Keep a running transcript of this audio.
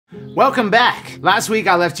Welcome back! Last week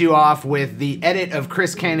I left you off with the edit of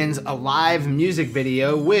Chris Cannon's Alive music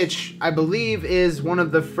video, which I believe is one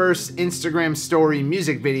of the first Instagram story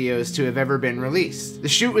music videos to have ever been released. The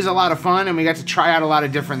shoot was a lot of fun and we got to try out a lot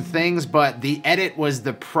of different things, but the edit was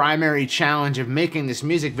the primary challenge of making this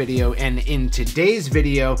music video, and in today's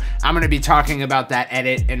video I'm going to be talking about that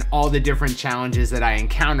edit and all the different challenges that I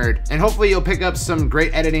encountered, and hopefully you'll pick up some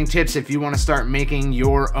great editing tips if you want to start making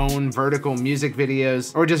your own vertical music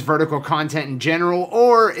videos or just vertical content in general,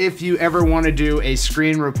 or if you ever want to do a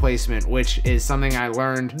screen replacement, which is something I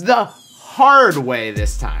learned the hard way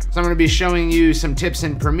this time. So I'm going to be showing you some tips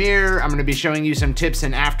in Premiere. I'm going to be showing you some tips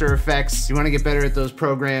in After Effects. If you want to get better at those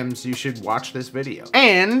programs, you should watch this video.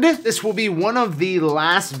 And this will be one of the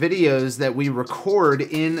last videos that we record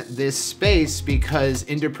in this space because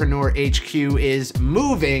Entrepreneur HQ is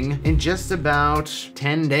moving in just about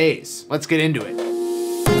 10 days. Let's get into it.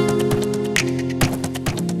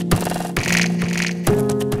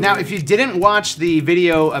 Now, if you didn't watch the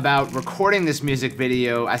video about recording this music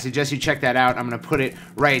video, I suggest you check that out. I'm gonna put it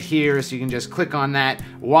right here so you can just click on that,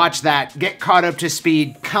 watch that, get caught up to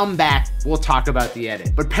speed, come back, we'll talk about the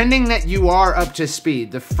edit. But pending that you are up to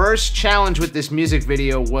speed, the first challenge with this music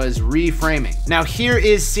video was reframing. Now, here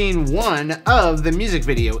is scene 1 of the music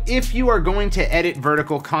video. If you are going to edit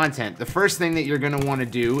vertical content, the first thing that you're gonna wanna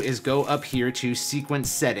do is go up here to sequence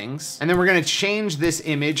settings, and then we're gonna change this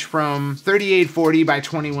image from 3840 by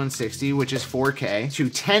 2160, which is 4K, to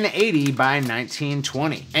 1080 by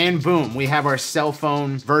 1920. And boom, we have our cell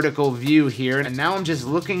phone vertical view here. And now I'm just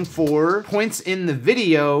looking for points in the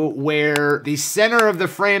video where the center of the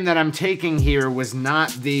frame that I'm taking here was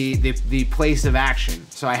not the place of action.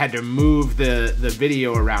 So I had to move the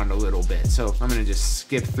video around a little bit. So I'm gonna just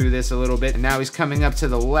skip through this a little bit. And now he's coming up to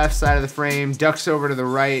the left side of the frame, ducks over to the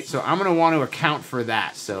right. So I'm gonna want to account for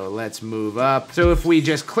that. So let's move up. So if we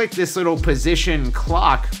just click this little position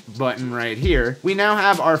clock button right here, we now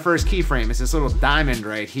have our first keyframe. It's this little diamond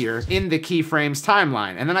right here in the keyframes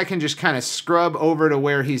timeline. And then I can just kind of scrub over to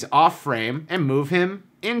where he's off frame and move him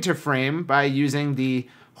into frame by using the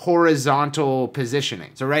horizontal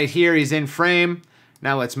positioning. So right here, he's in frame.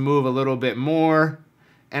 Now let's move a little bit more.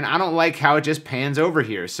 And I don't like how it just pans over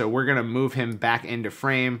here. So we're gonna move him back into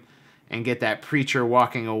frame and get that preacher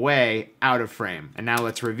walking away out of frame. And now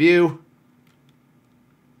let's review.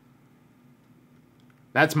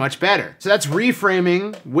 That's much better. So that's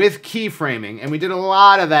reframing with keyframing, and we did a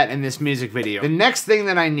lot of that in this music video. The next thing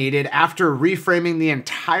that I needed after reframing the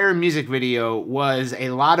entire music video was a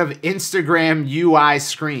lot of Instagram UI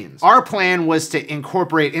screens. Our plan was to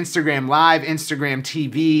incorporate Instagram Live, Instagram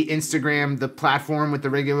TV, Instagram, the platform with the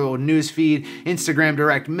regular old news feed, Instagram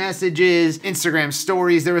direct messages, Instagram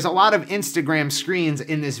stories. There was a lot of Instagram screens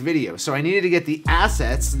in this video. So I needed to get the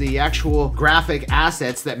assets, the actual graphic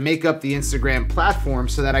assets that make up the Instagram platform,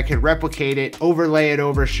 so that I could replicate it, overlay it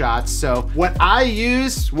over shots. So what I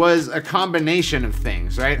used was a combination of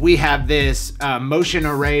things, right? We have this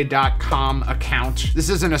motionarray.com account. This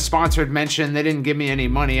isn't a sponsored mention. They didn't give me any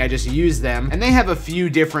money. I just used them. And they have a few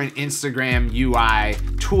different Instagram UI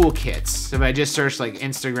toolkits. So if I just search like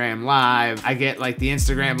Instagram Live, I get like the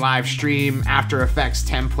Instagram live stream, After Effects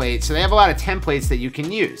template. So they have a lot of templates that you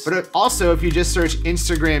can use. But also, if you just search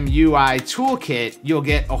Instagram UI toolkit, you'll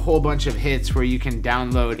get a whole bunch of hits where you can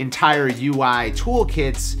download entire UI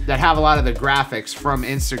toolkits that have a lot of the graphics from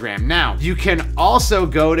Instagram. Now, you can also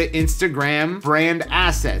go to Instagram brand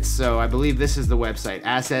assets. So I believe this is the website,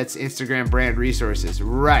 assets, Instagram brand resources.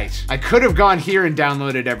 Right. I could have gone here and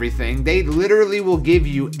downloaded everything. They literally will give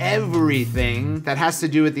you everything that has to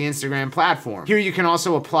do with the Instagram platform. Here you can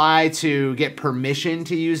also apply to get permission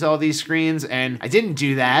to use all these screens, and I didn't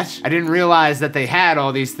do that. I didn't realize that they had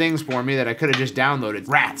all these things for me that I could have just downloaded.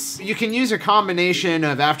 Rats. You can use a combination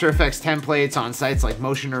of After Effects templates on sites like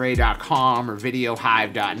motionarray.com or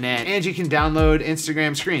videohive.net, and you can download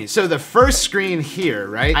Instagram screens. So the first screen here,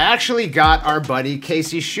 right? I actually got our buddy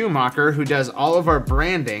Casey Schumacher, who does all of our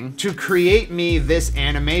branding, to create me this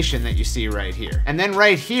animation that you see right here. And then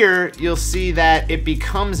right here, you'll see that it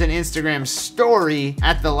becomes an Instagram story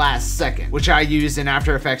at the last second, which I used an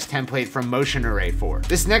After Effects template from Motion Array for.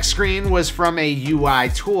 This next screen was from a UI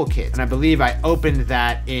toolkit, and I believe I opened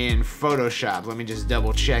that in Photoshop. Let me just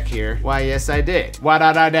double check here. Why, yes, I did.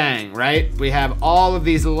 Wada-da-dang, right? We have all of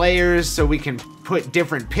these layers so we can put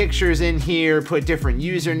different pictures in here, put different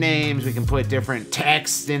usernames, we can put different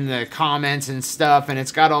text in the comments and stuff, and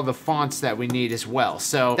it's got all the fonts that we need as well.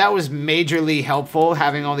 So that was majorly helpful,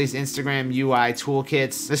 having all these Instagram UI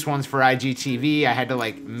toolkits. This one's for IGTV. I had to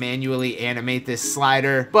like manually animate this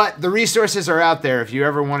slider, but the resources are out there if you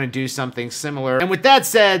ever want to do something similar. And with that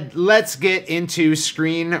said, let's get into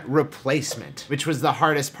screen replacement, which was the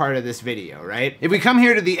hardest part of this video, right? If we come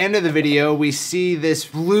here to the end of the video, we see this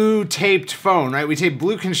blue taped phone, right? We tape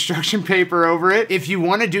blue construction paper over it. If you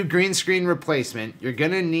want to do green screen replacement, you're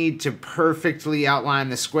gonna need to perfectly outline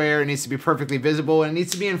the square. It needs to be perfectly visible and it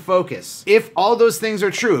needs to be in focus. If all those things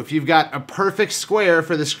are true, if you've got a perfect square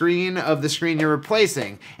for the screen of the screen you're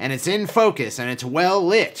replacing, and it's in focus and it's well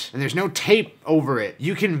lit and there's no tape over it,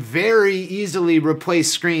 you can very easily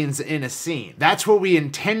replace screens in a scene. That's what we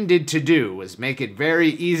intended to do, was make it very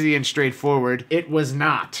easy and straightforward. It was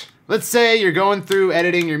not. Let's say you're going through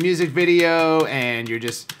editing your music video and you're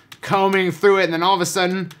just combing through it, and then all of a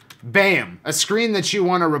sudden, bam, a screen that you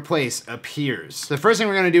want to replace appears. The first thing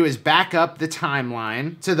we're going to do is back up the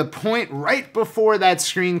timeline to the point right before that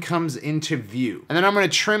screen comes into view. And then I'm going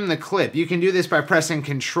to trim the clip. You can do this by pressing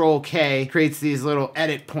Control K, creates these little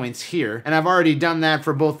edit points here. And I've already done that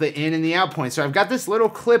for both the in and the out points. So I've got this little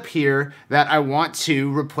clip here that I want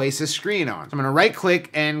to replace a screen on. So I'm going to right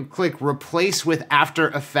click and click Replace with After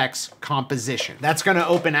Effects Composition. That's going to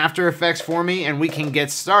open After Effects for me, and we can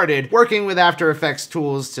get started working with After Effects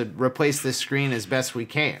tools to replace this screen as best we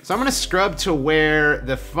can. So I'm gonna scrub to where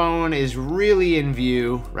the phone is really in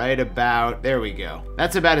view, right about, there we go.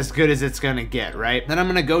 That's about as good as it's gonna get, right? Then I'm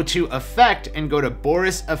gonna go to Effect and go to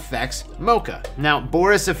Boris Effects Mocha. Now,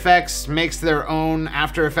 Boris Effects makes their own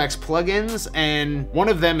After Effects plugins, and one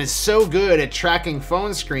of them is so good at tracking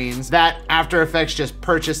phone screens that After Effects just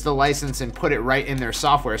purchased the license and put it right in their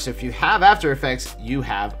software. So if you have After Effects, you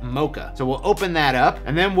have Mocha. So we'll open that up,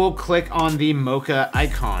 and then we'll click on the Mocha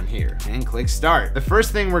icon here and click start. The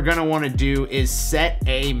first thing we're gonna wanna do is set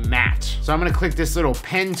a matte. So I'm gonna click this little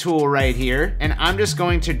pen tool right here, and I'm just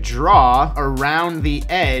going to draw around the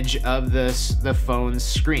edge of the phone's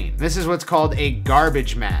screen. This is what's called a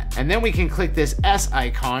garbage matte. And then we can click this S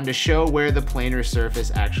icon to show where the planar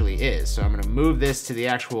surface actually is. So I'm gonna move this to the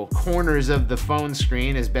actual corners of the phone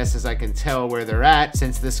screen as best as I can tell where they're at,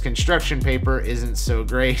 since this construction paper isn't so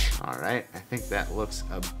great. All right, I think that looks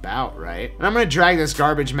about right. And I'm gonna drag this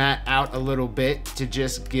garbage matte out a little bit to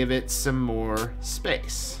just give it some more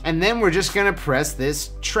space. And then we're just gonna press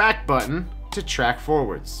this track button to track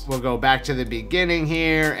forwards. We'll go back to the beginning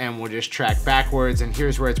here and we'll just track backwards, and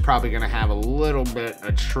here's where it's probably gonna have a little bit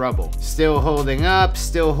of trouble. Still holding up,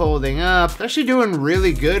 still holding up. It's actually doing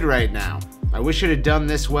really good right now. I wish it had done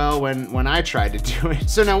this well when I tried to do it.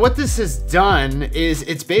 So now what this has done is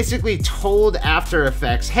it's basically told After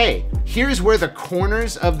Effects, hey, here's where the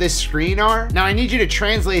corners of this screen are. Now I need you to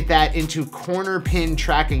translate that into corner pin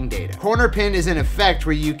tracking data. Corner pin is an effect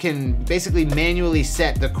where you can basically manually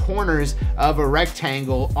set the corners of a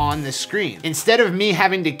rectangle on the screen. Instead of me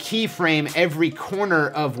having to keyframe every corner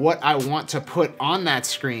of what I want to put on that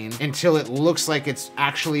screen until it looks like it's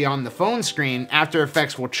actually on the phone screen, After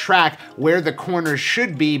Effects will track where the corners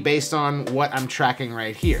should be based on what I'm tracking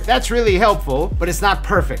right here. That's really helpful, but it's not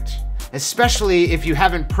perfect, especially if you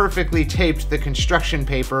haven't perfectly taped the construction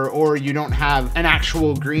paper or you don't have an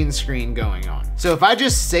actual green screen going on. So if I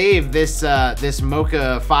just save this this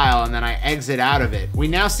Mocha file and then I exit out of it, we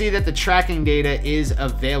now see that the tracking data is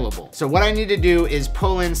available. So what I need to do is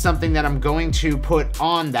pull in something that I'm going to put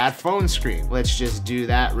on that phone screen. Let's just do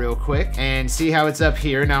that real quick and see how it's up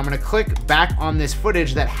here. Now I'm gonna click back on this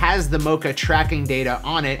footage that has the Mocha tracking data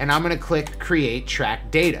on it, and I'm gonna click Create Track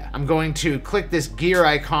Data. I'm going to click this gear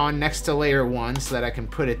icon next to layer 1 so that I can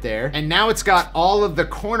put it there. And now it's got all of the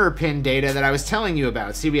corner pin data that I was telling you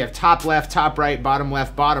about. See, we have top left, top right, bottom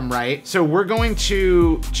left, bottom right. So we're going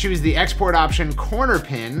to choose the export option corner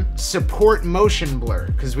pin, support motion blur,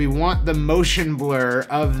 because we want the motion blur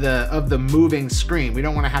of the moving screen. We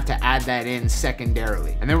don't want to have to add that in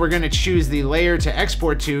secondarily. And then we're going to choose the layer to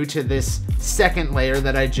export to this second layer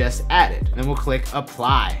that I just added. And then we'll click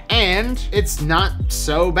apply. And it's not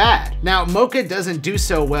so bad. Now, Mocha doesn't do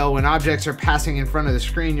so well when objects are passing in front of the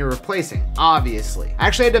screen you're replacing, obviously. I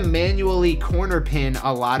actually had to manually corner pin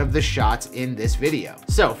a lot of the shots in this video.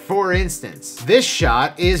 So for instance, this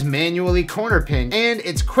shot is manually corner pinned, and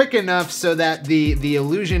it's quick enough so that the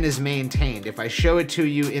illusion is maintained. If I show it to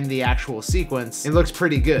you in the actual sequence, it looks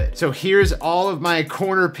pretty good. So here's all of my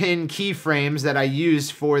corner pin keyframes that I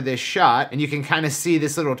used for this shot, and you can kind of see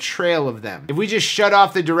this little trail of them. If we just shut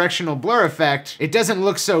off the direct directional blur effect, it doesn't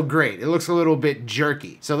look so great. It looks a little bit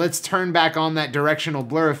jerky. So let's turn back on that directional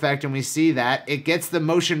blur effect and we see that it gets the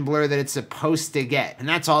motion blur that it's supposed to get. And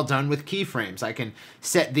that's all done with keyframes. I can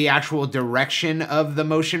set the actual direction of the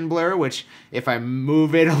motion blur, which if I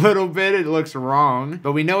move it a little bit, it looks wrong.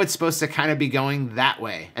 But we know it's supposed to kind of be going that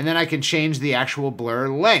way. And then I can change the actual blur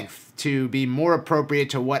length to be more appropriate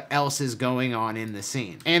to what else is going on in the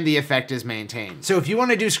scene. And the effect is maintained. So if you want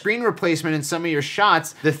to do screen replacement in some of your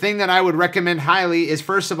shots, the thing that I would recommend highly is,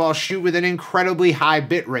 first of all, shoot with an incredibly high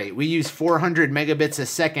bit rate. We use 400 megabits a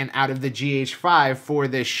second out of the GH5 for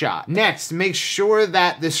this shot. Next, make sure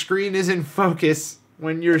that the screen is in focus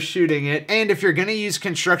when you're shooting it. And if you're gonna use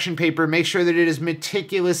construction paper, make sure that it is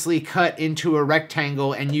meticulously cut into a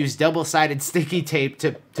rectangle and use double-sided sticky tape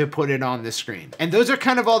to put it on the screen. And those are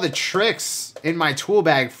kind of all the tricks in my tool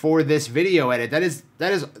bag for this video edit. That is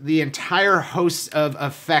the entire host of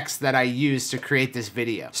effects that I use to create this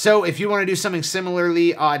video. So if you wanna do something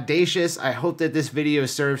similarly audacious, I hope that this video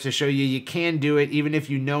serves to show you you can do it even if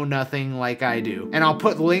you know nothing like I do. And I'll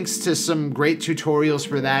put links to some great tutorials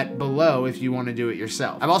for that below if you wanna do it yourself.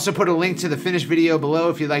 I've also put a link to the finished video below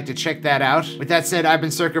if you'd like to check that out. With that said, I've been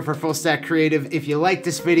Circa for Full Stack Creative. If you like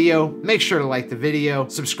this video, make sure to like the video,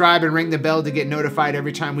 subscribe and ring the bell to get notified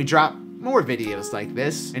every time we drop more videos like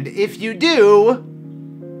this. And if you do,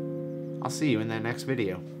 I'll see you in that next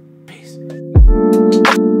video. Peace.